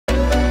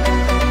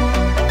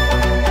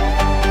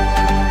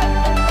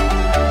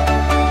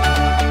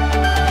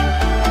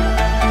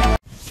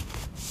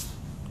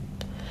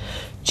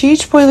GH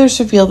spoilers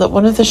reveal that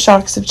one of the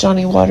shocks of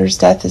Johnny Wactor's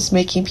death is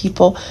making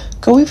people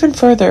go even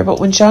further, but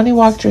when Johnny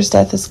Wactor's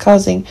death is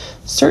causing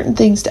certain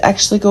things to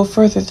actually go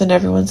further than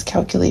everyone's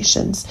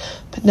calculations.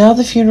 But now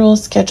the funeral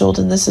is scheduled,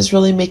 and this is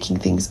really making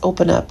things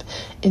open up.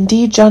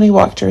 Indeed, Johnny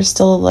Wactor is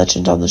still a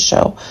legend on the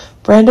show.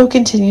 Brando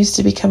continues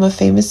to become a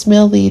famous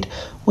male lead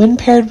when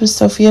paired with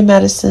Sophia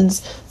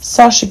Madison's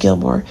Sasha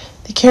Gilmore.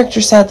 The character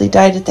sadly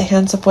died at the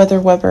hands of Weather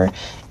Weber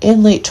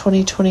in late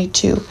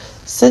 2022.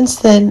 Since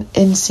then,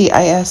 in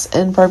CIS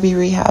and Barbie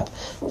Rehab.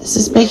 This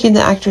is making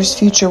the actor's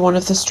future one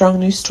of the strong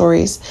news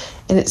stories,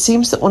 and it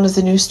seems that one of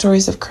the news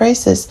stories of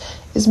Crisis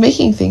is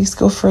making things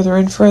go further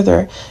and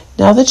further.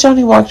 Now that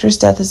Johnny Wactor's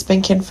death has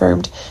been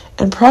confirmed,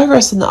 and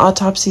progress in the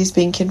autopsy is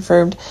being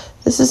confirmed,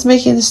 this is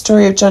making the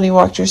story of Johnny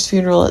Wactor's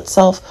funeral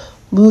itself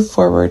move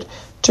forward.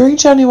 During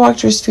Johnny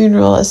Wactor's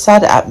funeral, a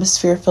sad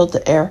atmosphere filled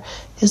the air.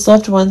 His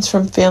loved ones,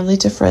 from family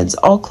to friends,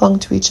 all clung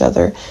to each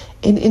other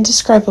in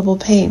indescribable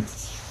pain.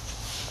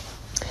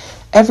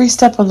 Every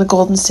step on the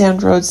Golden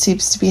Sand Road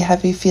seems to be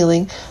heavy,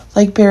 feeling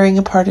like bearing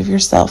a part of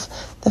yourself.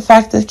 The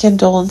fact that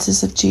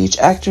condolences of GH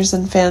actors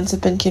and fans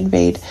have been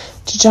conveyed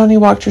to Johnny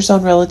Wactor's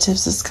own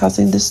relatives is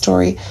causing the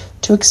story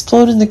to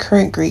explode in the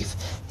current grief.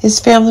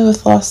 His family,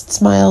 with lost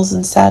smiles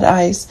and sad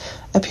eyes,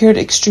 appeared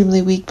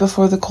extremely weak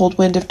before the cold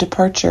wind of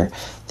departure.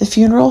 The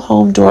funeral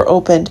home door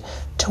opened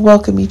to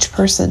welcome each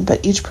person,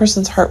 but each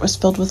person's heart was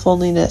filled with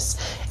loneliness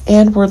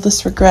and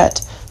wordless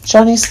regret.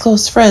 Johnny's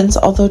close friends,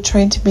 although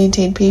trying to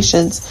maintain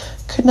patience,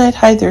 could not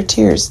hide their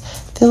tears.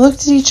 They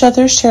looked at each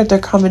other, shared their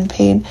common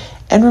pain,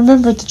 and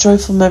remembered the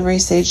joyful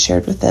memories they had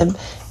shared with them.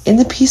 In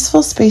the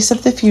peaceful space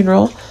of the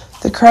funeral,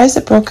 the cries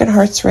of broken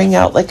hearts rang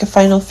out like a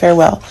final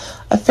farewell,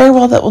 a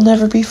farewell that will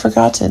never be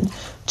forgotten.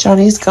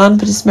 Johnny is gone,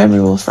 but his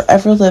memory will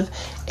forever live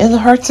in the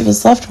hearts of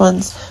his loved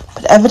ones.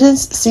 But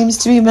evidence seems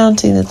to be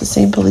mounting at the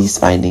same police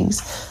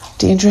findings.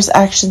 Dangerous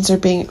actions are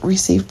being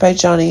received by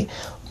Johnny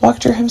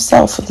Wactor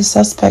himself, with the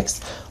suspects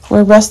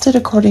were arrested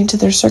according to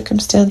their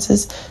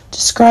circumstances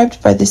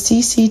described by the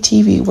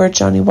CCTV where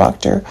Johnny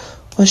Wactor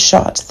was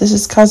shot. This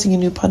is causing a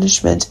new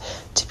punishment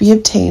to be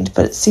obtained,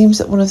 but it seems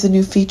that one of the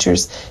new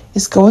features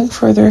is going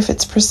further if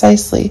it's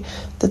precisely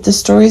that the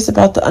story is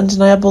about the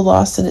undeniable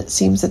loss, and it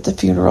seems that the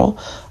funeral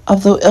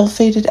of the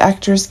ill-fated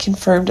actor is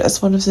confirmed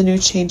as one of the new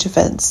change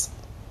events.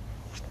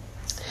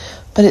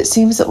 But it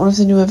seems that one of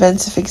the new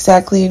events, if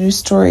exactly a new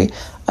story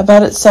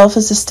about itself,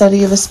 is a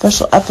study of a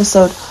special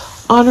episode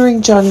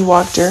honoring Johnny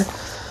Wactor,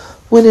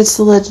 when it's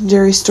the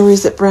legendary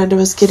stories that Brando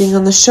is getting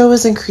on the show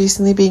is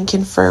increasingly being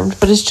confirmed.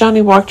 But as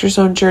Johnny Wactor's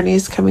own journey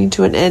is coming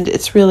to an end,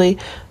 it's really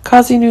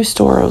causing new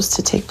stories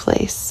to take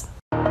place.